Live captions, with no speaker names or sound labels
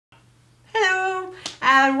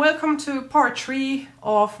and welcome to part 3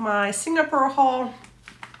 of my Singapore haul.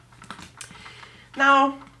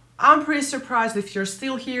 Now, I'm pretty surprised if you're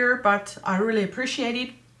still here, but I really appreciate it.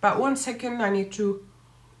 But 1 second, I need to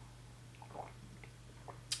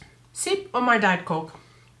sip on my Diet Coke.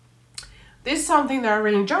 This is something that I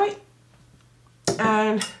really enjoy,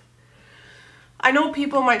 and I know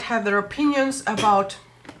people might have their opinions about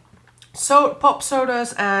pop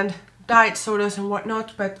sodas and diet sodas and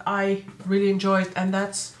whatnot, but I really enjoy it, and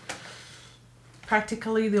that's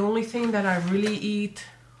practically the only thing that I really eat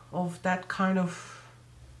of that kind of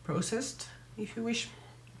processed, if you wish.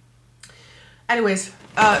 Anyways,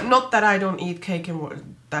 not that I don't eat cake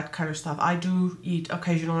and that kind of stuff. I do eat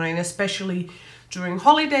occasionally, and especially during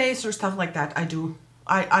holidays or stuff like that.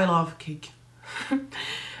 I love cake.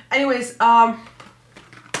 Anyways, now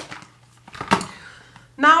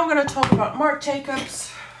I'm gonna talk about Marc Jacobs,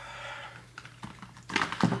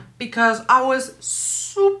 because I was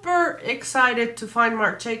super excited to find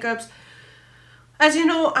Marc Jacobs. As you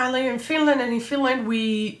know, I live in Finland, and in Finland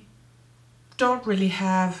we don't really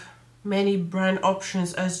have many brand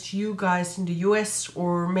options as you guys in the US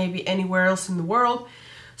or maybe anywhere else in the world.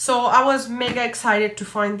 So I was mega excited to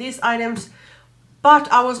find these items,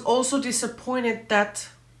 but I was also disappointed that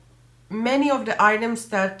many of the items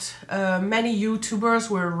that many YouTubers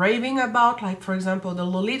were raving about, like for example the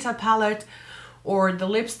Lolita palette or the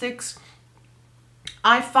lipsticks,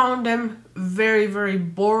 I found them very, very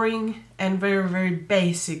boring and very, very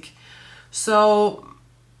basic. So,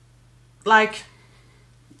 like,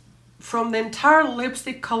 from the entire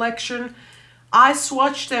lipstick collection, I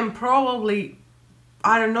swatched them probably,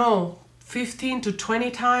 I don't know, 15 to 20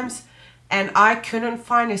 times, and I couldn't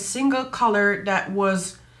find a single color that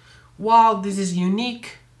was, wow, this is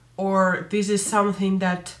unique, or this is something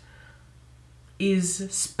that is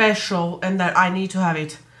special and that I need to have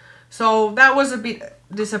it. So that was a bit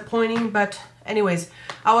disappointing, but anyways,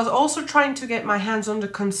 I was also trying to get my hands on the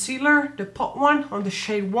concealer, the pot one, on the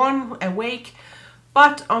shade 1, Awake,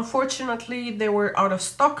 but unfortunately they were out of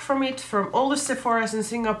stock from it, from all the Sephoras in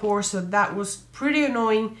Singapore, so that was pretty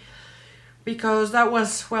annoying, because that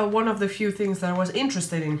was, well, one of the few things that I was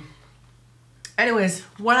interested in. Anyways,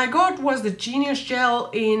 what I got was the Genius Gel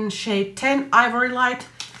in shade 10, Ivory Light.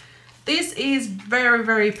 This is very,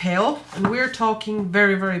 very pale, and we're talking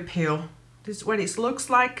very, very pale. This is what it looks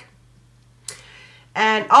like.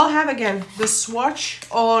 And I'll have again the swatch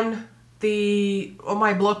on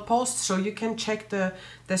my blog post, so you can check the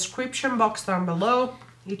description box down below.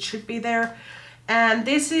 It should be there. And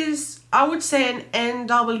this is, I would say, an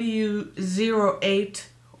NW08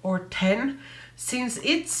 or 10. Since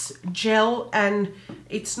it's gel and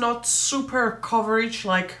it's not super coverage,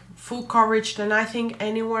 like full coverage, then I think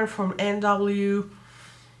anyone from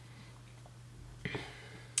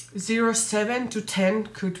NW07 to 10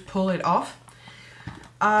 could pull it off.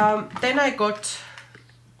 Then I got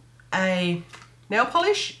a nail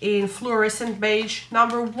polish in Fluorescent Beige,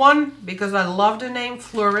 number 1 because I love the name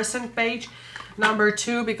Fluorescent Beige, number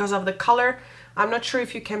 2 because of the color. I'm not sure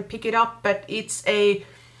if you can pick it up, but it's a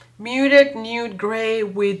muted nude gray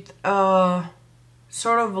with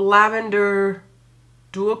sort of lavender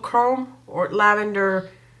duochrome or lavender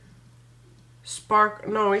spark.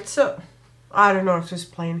 No, it's a, I don't know, it's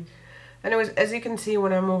just plain. Anyways, as you can see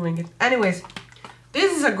when I'm moving it. Anyways,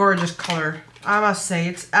 this is a gorgeous color, I must say.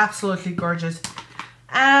 It's absolutely gorgeous.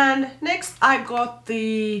 And next I got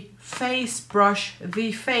the face brush,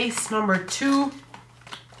 the Face number 2.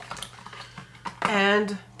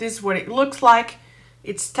 And this is what it looks like.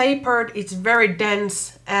 It's tapered, it's very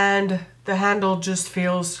dense, and the handle just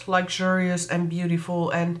feels luxurious and beautiful,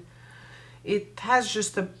 and it has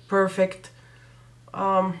just the perfect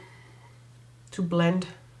to blend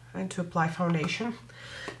and to apply foundation.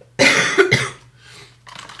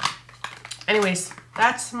 Anyways,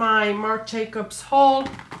 that's my Marc Jacobs haul.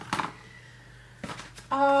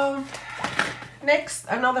 Next,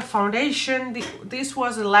 another foundation. This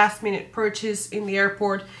was a last minute purchase in the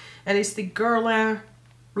airport, and it's the Guerlain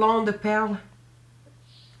Blanc de Perle,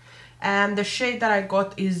 and the shade that I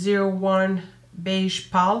got is 01 Beige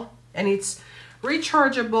Pale, and it's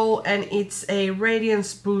rechargeable, and it's a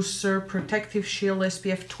Radiance Booster Protective Shield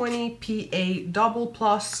SPF 20 PA++,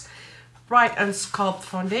 Bright and Sculpt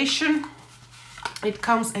Foundation. It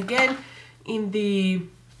comes again in the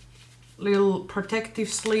little protective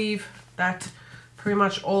sleeve that pretty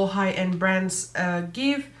much all high-end brands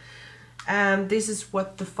give. And this is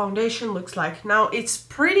what the foundation looks like. Now, it's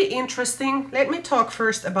pretty interesting. Let me talk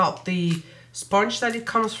first about the sponge that it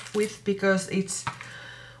comes with, because it's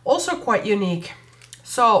also quite unique.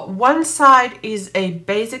 So one side is a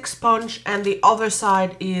basic sponge and the other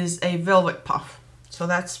side is a velvet puff. So So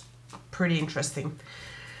that's pretty interesting.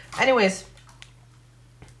 Anyways,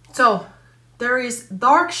 so there is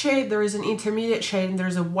dark shade, there is an intermediate shade, and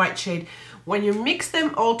there's a white shade. When you mix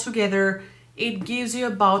them all together, it gives you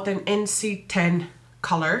about an NC10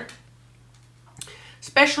 color,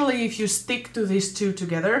 especially if you stick to these two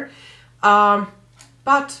together.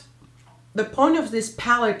 But the point of this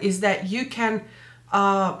palette is that you can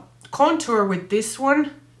contour with this one,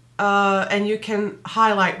 and you can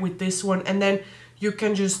highlight with this one, and then you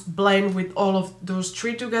can just blend with all of those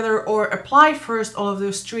three together, or apply first all of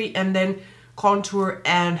those three and then contour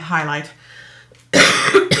and highlight.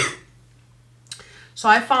 So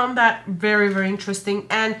I found that very, very interesting.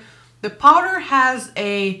 And the powder has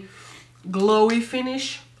a glowy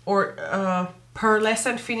finish, or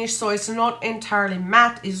pearlescent finish, so it's not entirely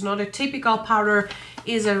matte. It's not a typical powder,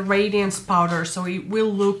 it's a radiance powder, so it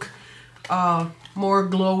will look more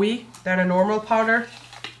glowy than a normal powder.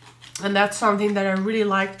 And that's something that I really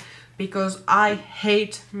liked, because I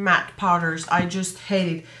hate matte powders. I just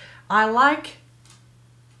hate it. I like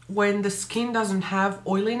when the skin doesn't have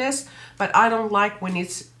oiliness, but I don't like when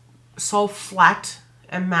it's so flat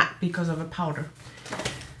and matte because of a powder.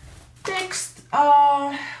 Next,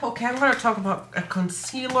 okay, I'm gonna talk about a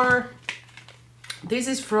concealer. This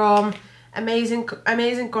is from Amazing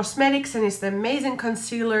Cosmetics, and it's the Amazing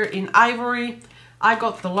Concealer in Ivory. I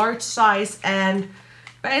got the large size, and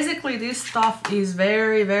basically this stuff is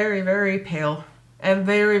very, very, very pale and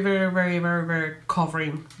very, very, very, very, very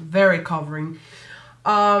covering. Very covering.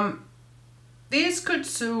 This could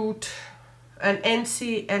suit an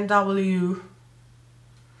NCNW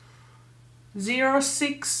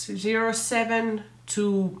 06, 07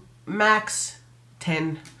 to max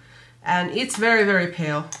 10, and it's very, very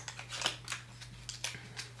pale.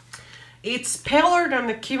 It's paler than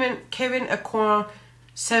the Kevyn Aucoin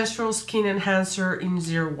Sensual Skin Enhancer in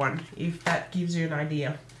 01, if that gives you an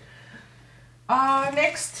idea.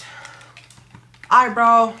 Next,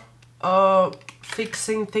 eyebrow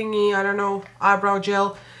fixing thingy, I don't know, eyebrow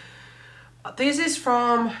gel. This is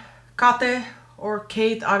from Kate or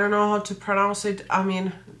Kate, I don't know how to pronounce it. I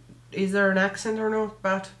mean, is there an accent or no?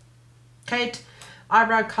 But Kate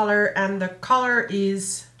eyebrow color, and the color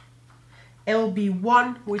is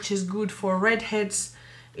LB1, which is good for redheads.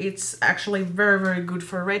 It's actually very, very good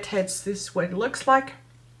for redheads. This is what it looks like.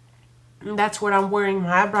 And that's what I'm wearing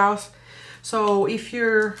my eyebrows. So if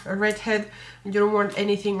you're a redhead, you don't want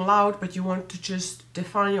anything loud, but you want to just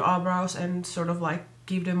define your eyebrows and sort of like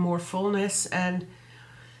give them more fullness and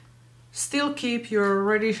still keep your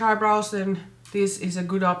reddish eyebrows, then this is a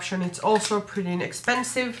good option. It's also pretty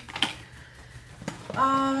inexpensive.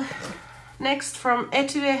 Next, from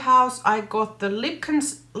Etude House, I got the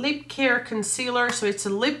Lip Care Concealer. So it's a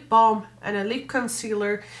lip balm and a lip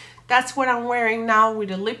concealer. That's what I'm wearing now with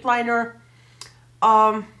a lip liner.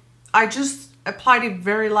 I just applied it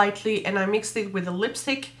very lightly and I mixed it with a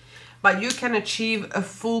lipstick, but you can achieve a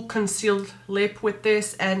full concealed lip with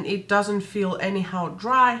this and it doesn't feel anyhow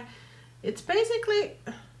dry. It's basically,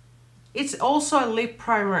 it's also a lip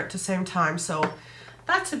primer at the same time, so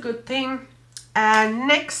that's a good thing. And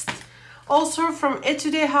next, also from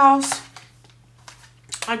Etude House,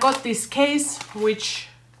 I got this case which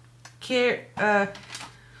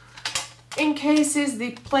encases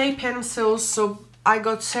the play pencils. So I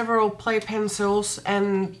got several play pencils,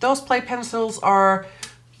 and those play pencils are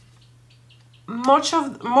most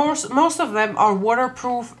of them are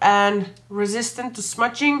waterproof and resistant to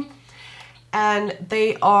smudging, and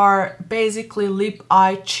they are basically lip,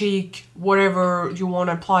 eye, cheek, whatever you want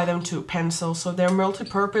to apply them to pencil. So they're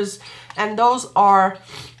multi-purpose, and those are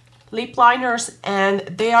lip liners, and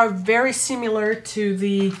they are very similar to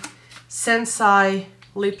the Sensai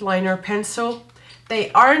lip liner pencil.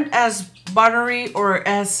 They aren't as buttery or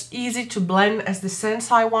as easy to blend as the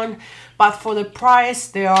Sensai one, but for the price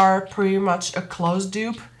they are pretty much a close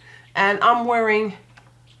dupe. And I'm wearing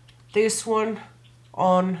this one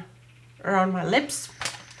on around my lips,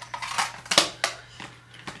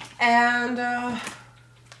 and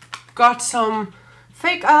got some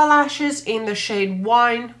fake eyelashes in the shade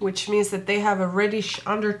Wine, which means that they have a reddish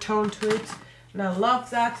undertone to it, and I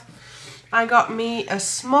love that. I got me a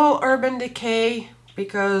small Urban Decay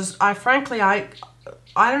because I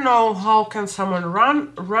don't know how can someone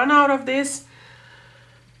run out of this.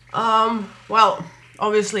 Well,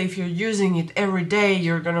 obviously if you're using it every day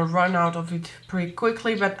you're gonna run out of it pretty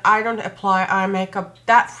quickly, but I don't apply eye makeup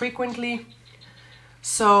that frequently.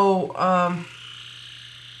 So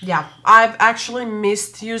yeah, I've actually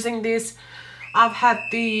missed using this. I've had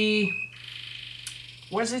the,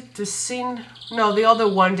 was it the Sin? No, the other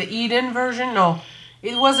one, the Eden version. No,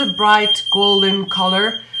 it was a bright golden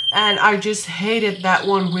color, and I just hated that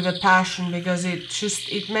one with a passion because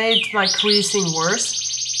it made my creasing worse.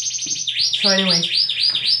 So anyway,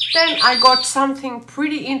 then I got something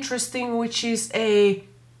pretty interesting, which is a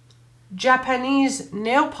Japanese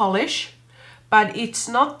nail polish, but it's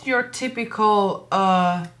not your typical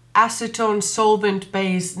acetone solvent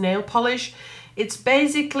based nail polish. It's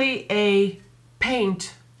basically a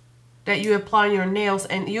paint that you apply on your nails,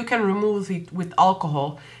 and you can remove it with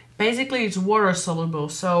alcohol. Basically it's water soluble,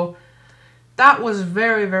 so that was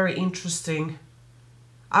very, very interesting.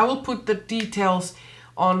 I will put the details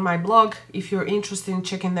on my blog if you're interested in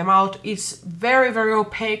checking them out. It's very, very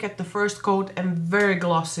opaque at the first coat and very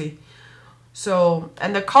glossy. So,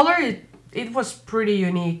 and the color, it was pretty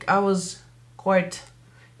unique. I was quite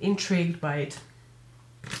intrigued by it.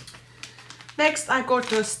 Next I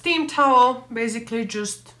got a steam towel, basically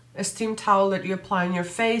just a steam towel that you apply on your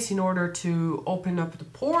face in order to open up the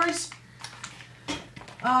pores.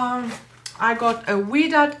 I got a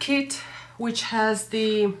Ouidad kit, which has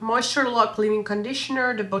the Moisture Lock Leave-In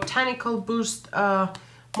Conditioner, the Botanical Boost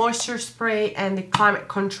Moisture Spray, and the Climate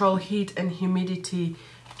Control Heat and Humidity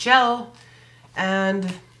Gel.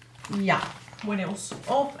 And yeah, what else?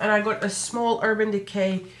 Oh, and I got a small Urban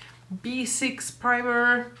Decay B6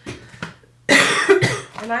 primer.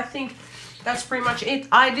 And I think that's pretty much it.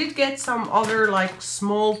 I did get some other like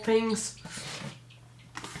small things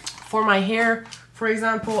for my hair. For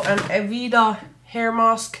example, an Aveda hair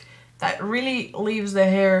mask that really leaves the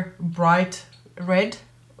hair bright red.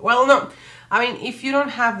 Well, no, I mean, if you don't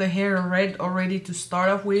have the hair red already to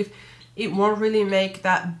start off with, it won't really make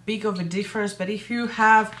that big of a difference. But if you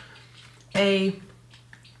have a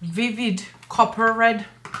vivid copper red,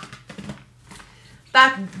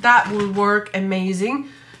 that will work amazing.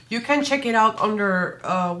 You can check it out on their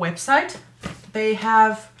website. They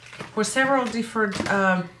have for several different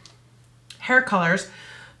hair colors,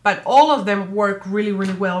 but all of them work really,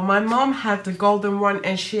 really well. My mom had the golden one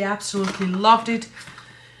and she absolutely loved it.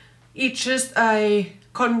 It's just a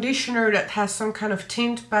conditioner that has some kind of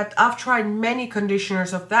tint, but I've tried many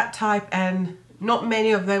conditioners of that type and not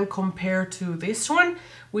many of them compare to this one,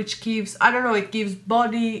 which gives, I don't know, it gives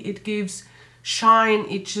body, it gives shine,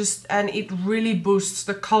 and it really boosts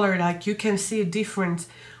the color. Like you can see a difference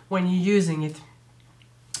when you're using it.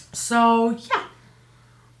 So yeah,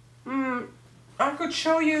 I could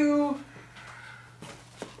show you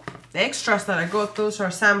the extras that I got. Those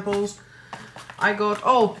are samples. I got,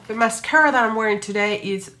 oh, the mascara that I'm wearing today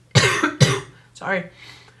is sorry,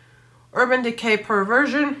 Urban Decay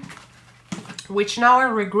Perversion, which now I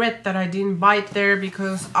regret that I didn't buy it there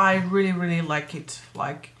because I really, really like it,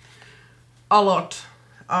 like a lot.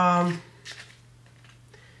 I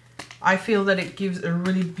feel that it gives a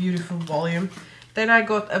really beautiful volume. Then I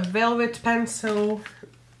got a velvet pencil.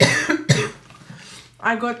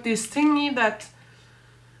 I got this thingy that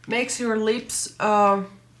makes your lips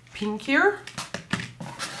pinkier.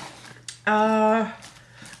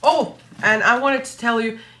 Oh, and I wanted to tell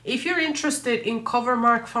you, if you're interested in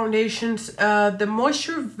Covermark foundations, the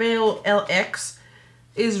Moisture Veil LX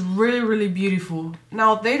is really, really beautiful.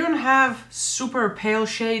 Now, they don't have super pale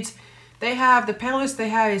shades. They have, the palest they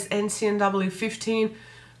have is NCNW 15,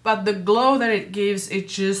 but the glow that it gives,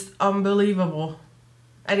 it's just unbelievable.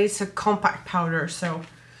 And it's a compact powder, so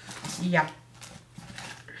yeah.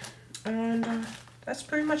 And that's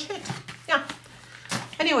pretty much it. Yeah.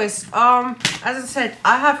 Anyways, as I said,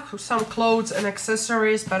 I have some clothes and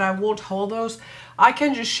accessories, but I won't hold those. I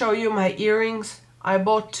can just show you my earrings. I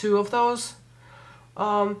bought 2 of those.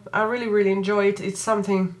 I really, really enjoy it. It's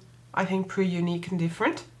something I think pretty unique and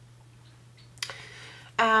different.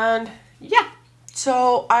 And yeah,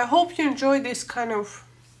 so I hope you enjoyed this kind of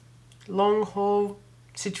long haul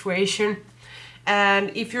situation.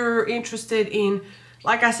 And if you're interested in,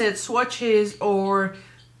 like I said, swatches or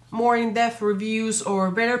more in-depth reviews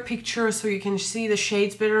or better pictures so you can see the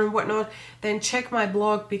shades better and whatnot, then check my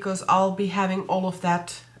blog because I'll be having all of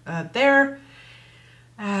that there.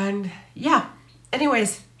 And yeah,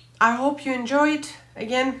 anyways, I hope you enjoyed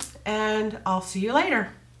again, and I'll see you later.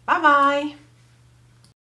 Bye bye.